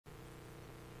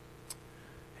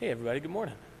Hey everybody, good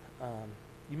morning.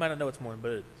 You might not know it's morning,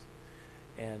 but it is.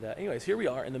 And anyways, here we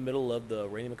are in the middle of the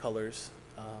Rainey-McCullers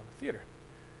Theatre.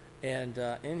 And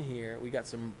in here, we got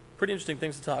some pretty interesting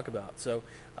things to talk about. So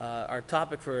our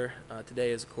topic for today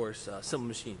is, of course, simple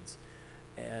machines.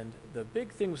 And the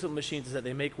big thing with simple machines is that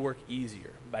they make work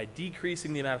easier by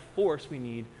decreasing the amount of force we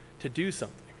need to do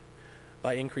something,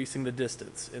 by increasing the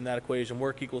distance. In that equation,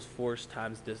 work equals force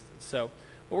times distance. So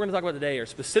what we're going to talk about today are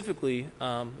specifically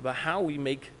about how we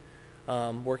make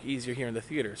work easier here in the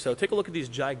theater. So take a look at these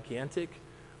gigantic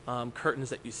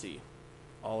curtains that you see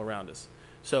all around us.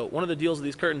 So one of the deals with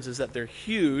these curtains is that they're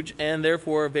huge and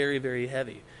therefore very, very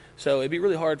heavy. So it'd be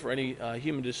really hard for any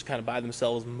human to just kind of by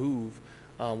themselves move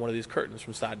one of these curtains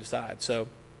from side to side. So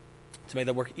to make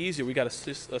that work easier, we got a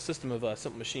system of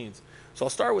simple machines. So I'll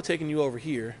start with taking you over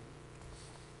here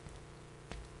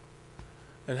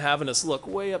and having us look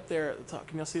way up there at the top.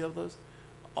 Can you see those?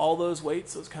 All those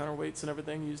weights, those counterweights and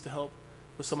everything used to help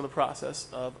with some of the process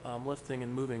of lifting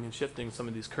and moving and shifting some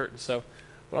of these curtains. So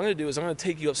what I'm going to do is I'm going to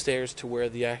take you upstairs to where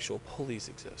the actual pulleys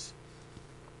exist.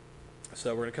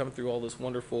 So we're going to come through all this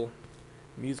wonderful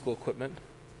musical equipment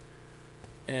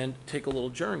and take a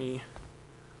little journey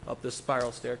up this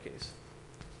spiral staircase.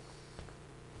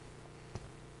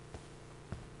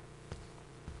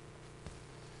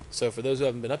 So for those who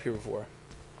haven't been up here before,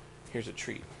 here's a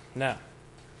treat. Now,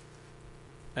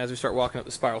 as we start walking up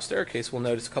the spiral staircase, we'll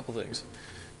notice a couple things.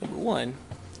 Number one,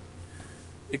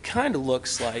 it kind of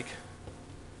looks like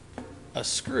a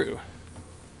screw.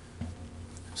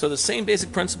 So the same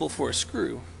basic principle for a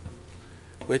screw,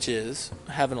 which is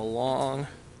having a long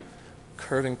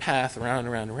curving path around and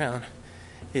around and around,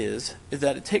 is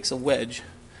that it takes a wedge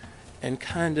and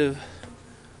kind of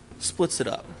splits it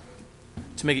up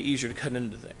to make it easier to cut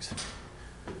into things.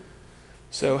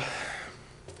 So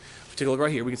if we take a look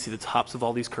right here, we can see the tops of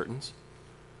all these curtains.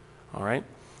 All right,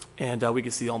 and we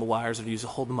can see all the wires that are used to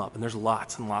hold them up, and there's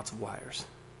lots and lots of wires.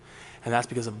 And that's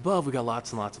because above we got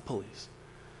lots and lots of pulleys.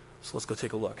 So let's go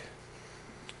take a look.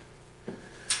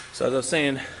 So as I was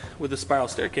saying, with the spiral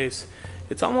staircase,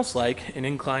 it's almost like an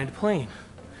inclined plane,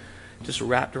 just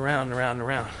wrapped around and around and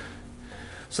around.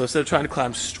 So instead of trying to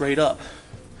climb straight up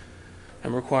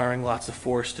and requiring lots of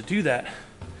force to do that,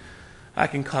 I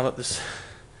can climb up this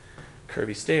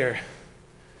curvy stair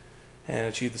and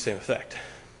achieve the same effect.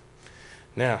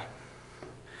 Now,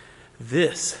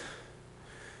 this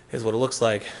is what it looks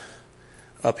like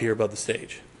up here above the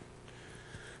stage.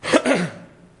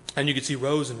 And you can see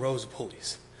rows and rows of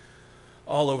pulleys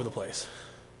all over the place,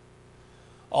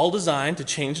 all designed to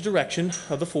change the direction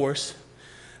of the force,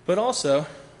 but also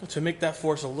to make that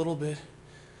force a little bit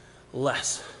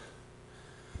less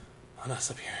on us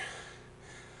up here.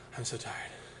 I'm so tired.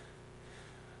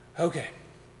 Okay,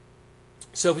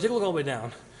 so if we take a look all the way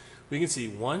down, we can see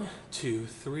 1, 2,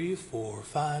 3, 4,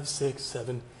 5, 6,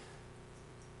 7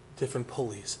 different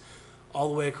pulleys all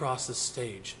the way across this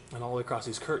stage and all the way across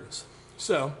these curtains.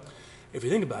 So if you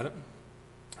think about it,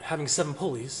 having 7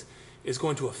 pulleys is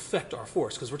going to affect our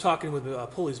force, because we're talking with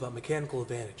pulleys about mechanical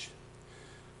advantage.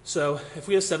 So if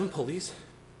we have 7 pulleys,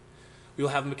 we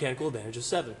will have a mechanical advantage of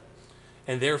 7.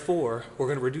 And therefore, we're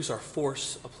going to reduce our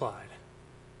force applied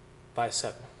by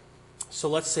 7. So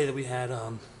let's say that we had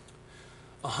a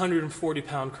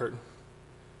 140-pound curtain.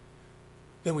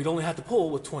 Then we'd only have to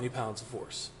pull with 20 pounds of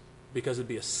force, because it'd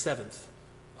be a 1/7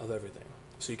 of everything.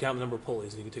 So you count the number of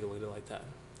pulleys, and you can take a look at it like that.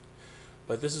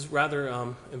 But this is rather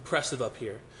impressive up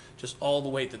here, just all the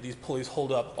weight that these pulleys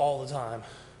hold up all the time,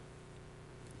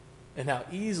 and how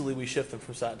easily we shift them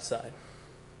from side to side.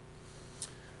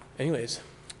 Anyways,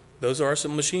 those are our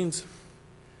simple machines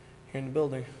here in the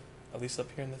building, at least up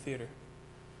here in the theater.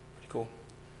 Pretty cool.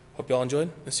 Hope you all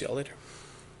enjoyed, and see y'all later.